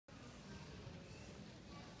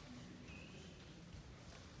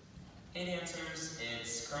Hey dancers,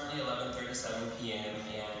 it's currently 11:37 p.m.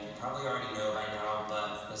 and you probably already know by now,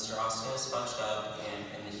 but Mr. Austin has fudged up and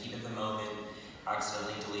in the heat of the moment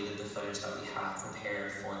accidentally deleted the footage that we had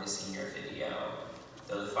prepared for the senior video.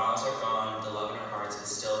 Though the files are gone, the love in our hearts is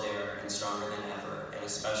still there and stronger than ever, and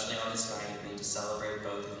especially on this night, we need to celebrate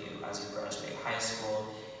both of you as you graduate high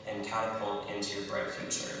school and catapult into your bright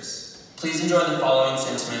futures. Please enjoy the following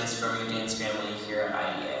sentiments from your dance family here at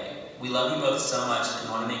IDA. We love you both so much and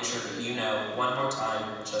want to make sure that you know one more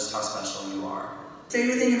time just how special you are.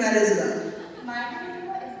 Favorite thing about Isabel? My favorite thing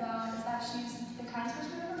about Isabel is that she's the kindest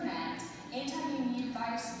person I've ever met. Anytime you need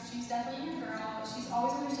advice, she's definitely your girl. She's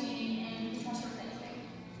always understanding and you can trust her with anything.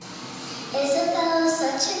 Isabel is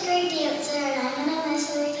such a great dancer and I'm gonna miss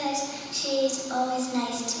her because she's always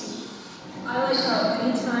nice to me. I like how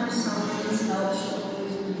anytime someone needs help, she'll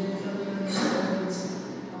always be there for me and she'll always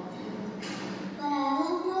help you. What I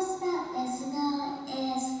love most about Isabel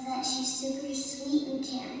is that she's super sweet and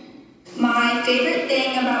caring. My favorite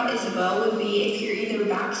thing about Isabel would be if you're either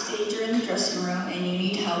backstage or in the dressing room and you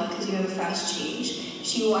need help because you have a fast change.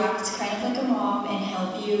 She will act kind of like a mom and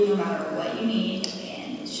help you no matter what you need,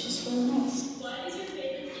 and it's just really nice. What is your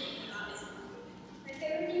favorite thing about Isabel? My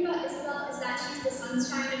favorite thing about Isabel is that she's the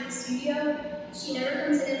sunshine of the studio. She never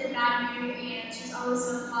comes in with a bad mood and she's always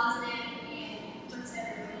so positive and puts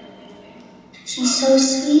everyone in a good mood. She's so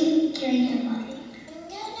sweet, caring, and loving. I'm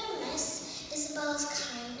gonna miss Isabel's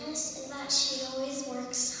kindness and that she always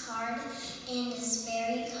works hard and is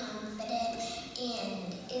very confident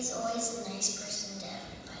and is always a nice person to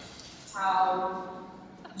everybody. How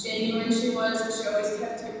genuine she was, and she always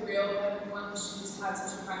kept it real with everyone. She just had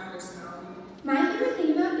such a kind personality. My favorite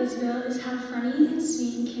thing about Isabel is how funny and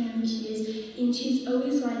sweet and caring she is, and she's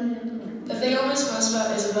always lighting up the room. The thing I miss most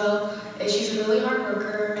about Isabel is she's a really hard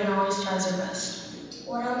worker and always tries her best.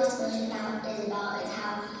 What I miss most about Isabel is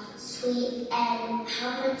how sweet and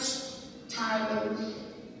how much time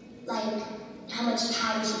and how much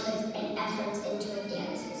time she puts and efforts into her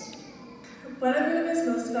dances. What I'm going to miss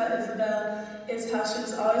most about Isabel is how she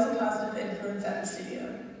was always a positive influence at the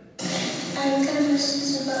studio. I'm going to miss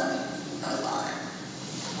Isabel a lot.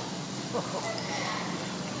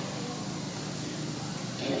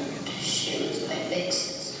 And she was my big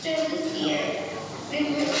sister this year. I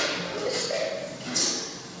really miss her.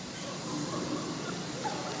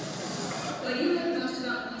 What do you like most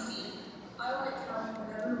about Lucy? I like how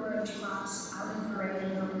whenever we're in class, out of the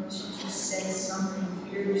regular room, she just says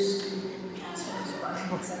something weird or stupid and asks her to funny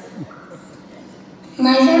except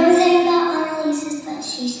My favorite thing about Annalise is that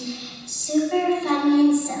she's super funny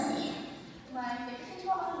and silly. My favorite thing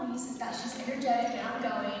about Annalise is that she's energetic and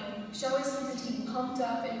outgoing. She always keeps the team pumped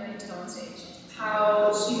up and ready to go on stage.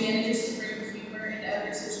 how she manages to bring humor in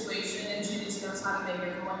every situation, and she just knows how to make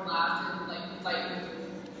everyone laugh and lighten.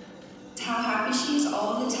 How happy she is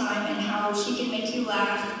all the time and how she can make you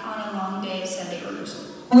laugh on a long day of Sunday rehearsal.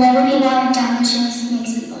 Whenever people are down, she always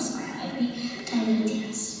makes people smile every time we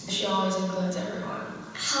dance. She always includes everyone.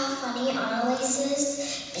 How funny Annalise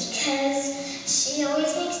is because she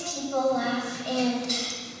always makes people laugh and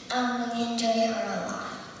we enjoy her a lot.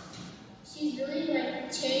 She's really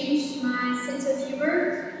changed my sense of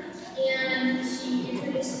humor, and she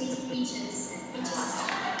introduced me to beaches.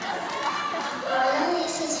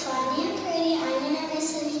 Annalise is funny and pretty. I'm gonna miss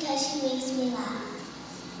her because she makes me laugh.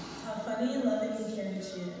 How funny and loving and caring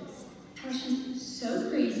she is. How she's so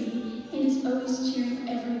crazy and is always cheering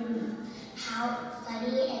everyone on. How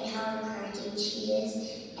funny and how encouraging she is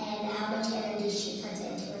and how much energy she puts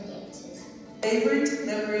into her dances. Favorite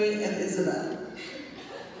memory of Isabel?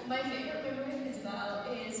 My favorite memory of Isabel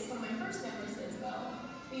is one of my first memories of Isabel.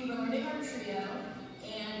 We were learning our trio,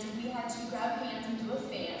 and we had to grab hands and do a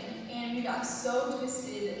fan, and we got so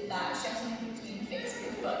twisted that she accidentally kicked me in the face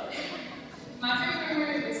with her foot. My favorite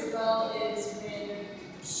memory of Isabel is when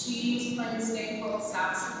she was playing this game called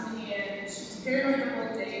Saxon, and she was paranoid the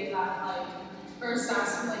whole day that her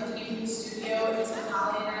saxophone came to the studio, and so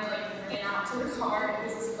Holly and I ran out to the car,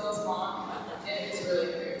 and it was Isabel's mom, and it was really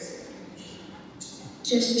embarrassing.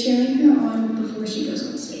 Just cheering her on before she goes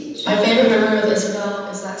on stage. My favorite memory with Isabel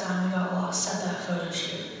is that time we got lost at that photo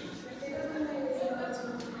shoot. My favorite memory of Isabel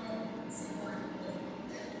is when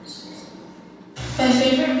My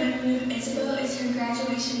favorite memory of Isabel is her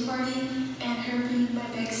graduation party and her being my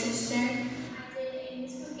big sister. I did a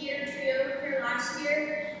musical theater trio with her last year,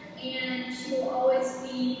 and she will always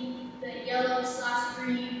be the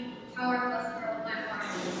yellow/green Powerpuff Girl in my mind.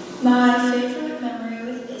 My favorite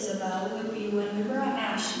memory with Isabel would be when we were at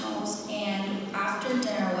Nationals and after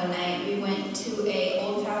dinner one night we went to a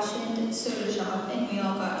old-fashioned soda shop and we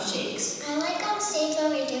all got shakes. I like on stage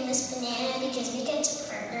when we do Miss Banana because we get to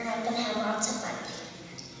partner up and have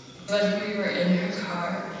when we were in her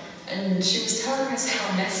car, and she was telling us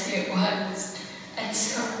how messy it was. And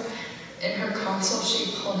so in her console,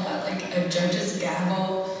 she pulled out like a judge's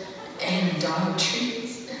gavel and dog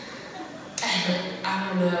treats. And I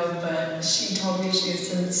don't know, but she told me she has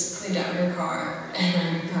since cleaned out her car,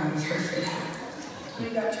 and I'm proud of her for that. We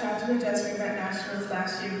got trapped in the dress room at Nationals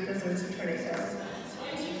last year because there was a tornado.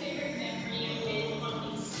 What is your favorite memory with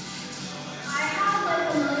Mondays? I have like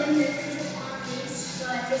a million memories with Mondays,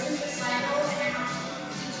 but this is recital and I have to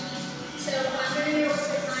PG. So I'm going to go with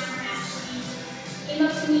the time when Ashley came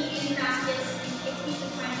up to me in practice and kicked me in the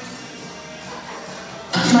front.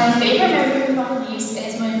 My favorite memory with Mondays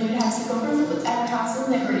is when we have to go at House of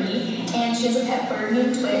Liberty, and she has a pet bird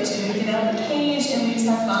named Twitch, and we get out of the cage and we just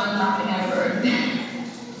have fun laughing at a bird.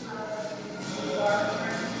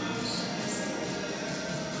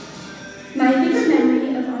 My favorite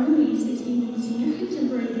memory of Annalise is being in senior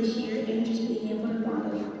contemporary this year and just being able to bond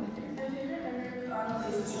along with her. My favorite memory with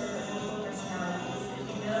Annalise is her wonderful personalities. If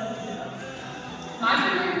you know, you know. My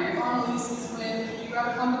favorite memory of Annalise is when we were at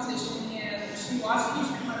a competition and she watched me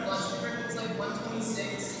check my blood sugar. It was like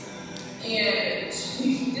 126. And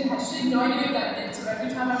she had no idea what that meant. So every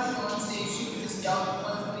time I would go on stage, she would just yell at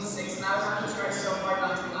 126. And I would have to try so hard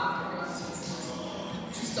not to laugh at her on stage.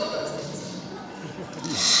 She still does it.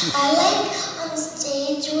 I like on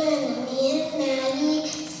stage when me and Maddie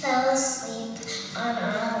fell asleep on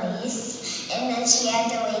Annalise, and then she had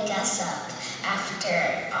to wake us up after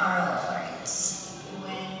our awards.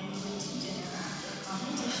 When we went to dinner after a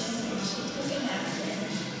competition, and she took a napkin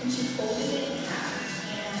and she folded it in half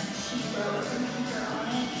and she wrote her picture on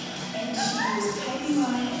it and she was typing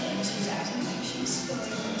on it and she was acting like she was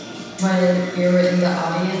spilling her tea. When we were in the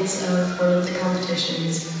audience of one of the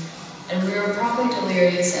competitions, and we were probably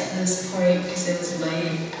delirious at this point because it was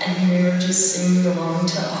late, and we were just singing along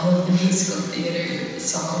to all of the musical theater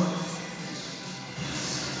songs.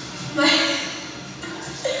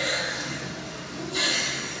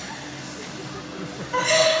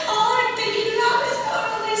 All I'm thinking about is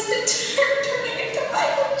Annalise turning into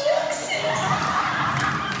Michael Jackson.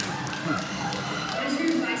 What is your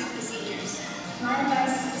advice for the seniors? My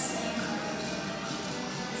advice is the same.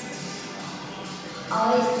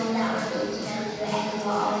 Always know that when you can do it, and you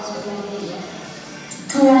will always remember you.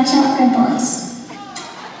 To watch out for boys.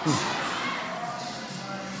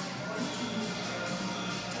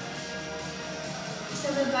 So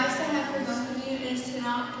the advice I have for both of you is to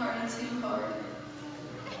not party too hard.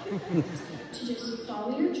 To just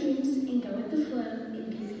follow your dreams and go with the flow and be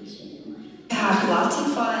patient in life. Have lots of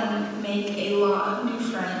fun, make a lot of new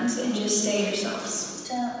friends, and just stay yourselves.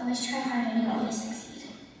 So always try hard and you always succeed.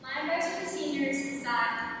 My advice for the seniors is that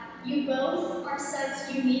you both are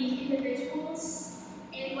such unique individuals,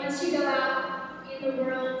 and once you go out in the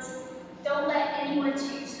world, don't let anyone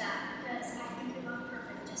change that, because I think you're both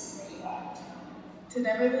perfect just the way you are. To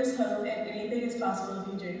never lose hope, and anything is possible if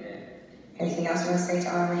you dream it. Anything else you want to say to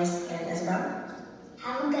Annalise and Isabel?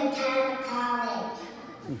 Have a good time at college.